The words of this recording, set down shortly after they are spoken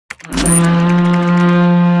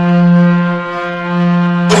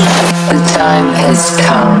The time has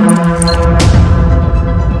come.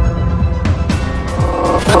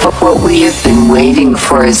 What we have been waiting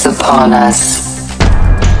for is upon us.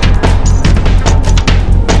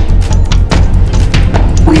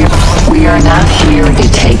 We are not here to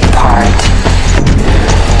take part.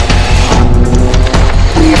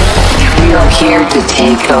 We are here to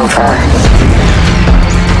take over.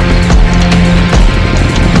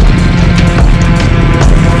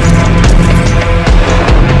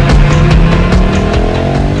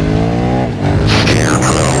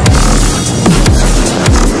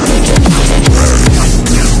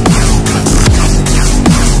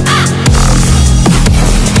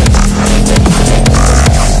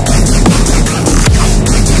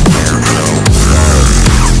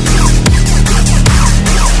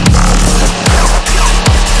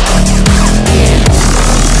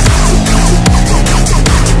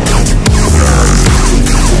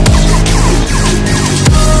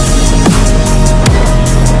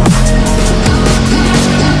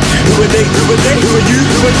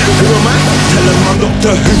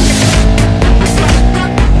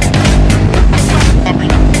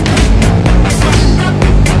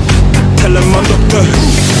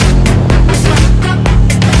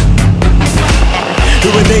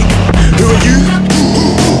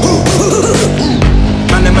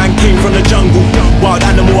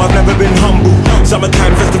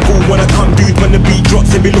 Summertime festival when I come, dude, when the beat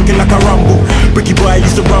drops, it be looking like a rumble. Bricky boy, I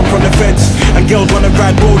used to run from the feds, and girls wanna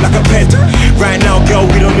ride road like a pet. Right now, girl,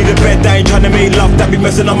 we don't need a bed, I ain't tryna make love, that be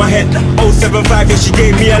messing on my head. 075, yeah, she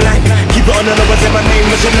gave me a line. Keep it on the low, say my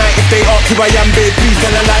name was tonight. If they ask who I am, babe, please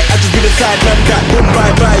tell a lie. I just be the side man that boom,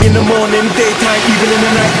 bye bye in the morning, daytime, even in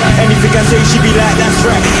the night. Anything I say, she be like, that's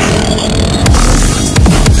right.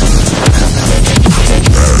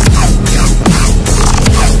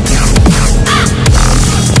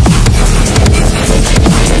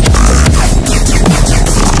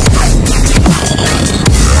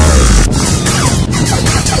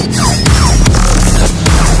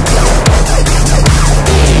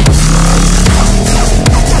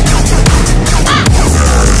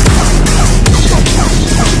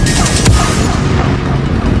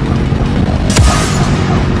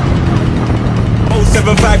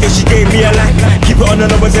 Yeah, she gave me a line. Keep it on the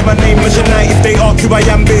low and say my name was tonight. If they ask who I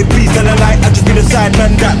am, babe, please tell a lie. I just be the side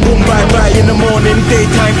man that boom, bye bye in the morning,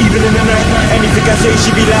 daytime, even in the night. Anything I say, she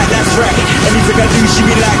be like, that's right. Anything I do, she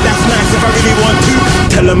be like, that's nice. If I really want to,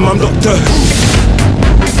 tell them I'm Doctor Who.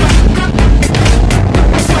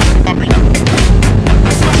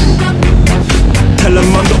 Tell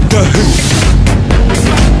them I'm Doctor Who.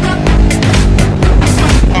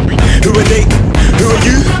 Who are they? Who are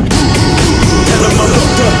you? Tell them I'm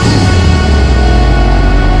Doctor.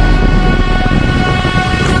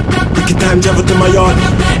 Wicked time, travel to my yard.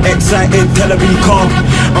 Excited, tell her be calm.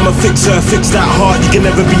 I'm a fixer, fix that heart. You can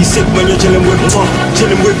never be sick when you're chilling with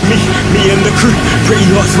chilling with me and the crew. Pretty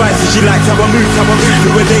hot spicy, she likes how I move, how I move.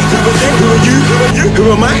 Who are they? Who are they? Who are you? Who are you? Who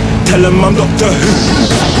am I? Tell them I'm Doctor Who.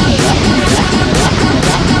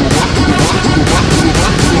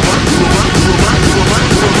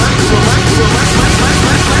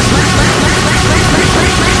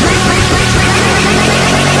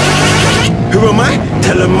 Who am I?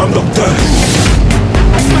 Tell him I'm Doctor Who.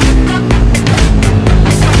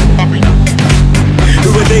 Who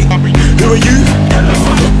are they? Who are you? Tell him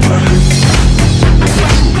I'm Doctor Who.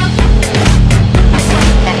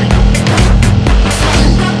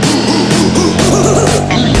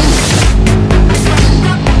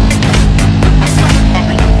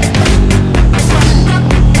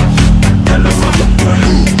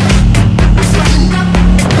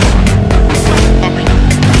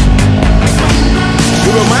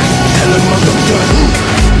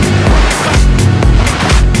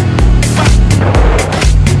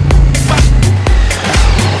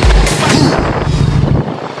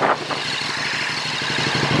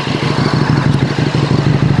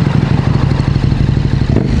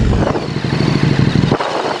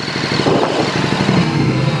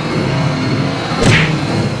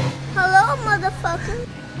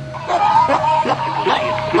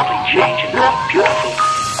 Change into a beautiful,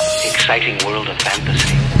 exciting world of fantasy.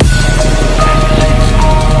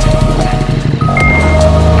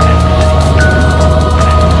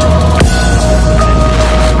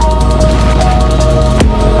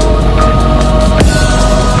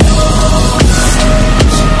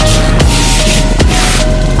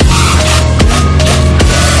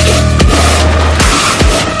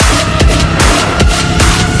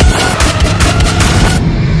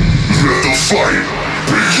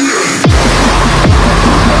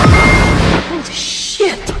 Holy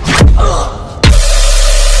shit!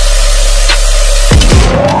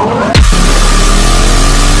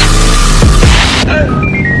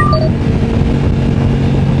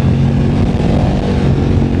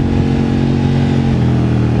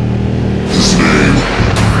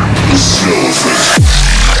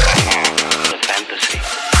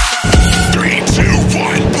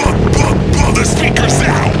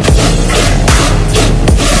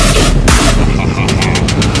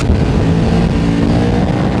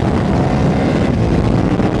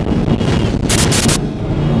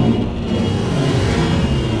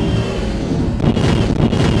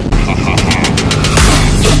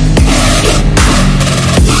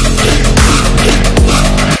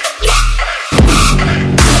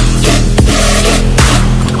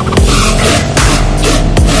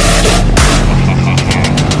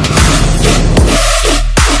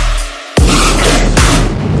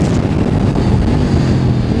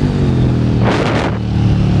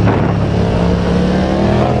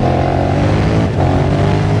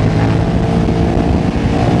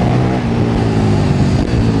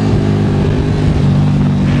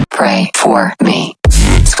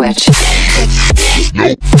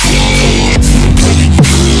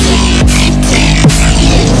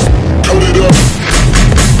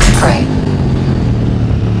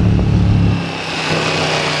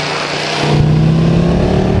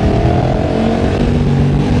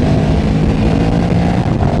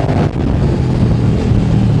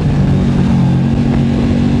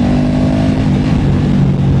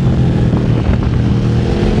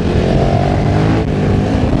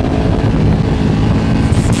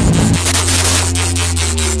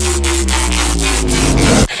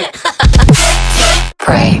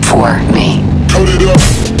 4,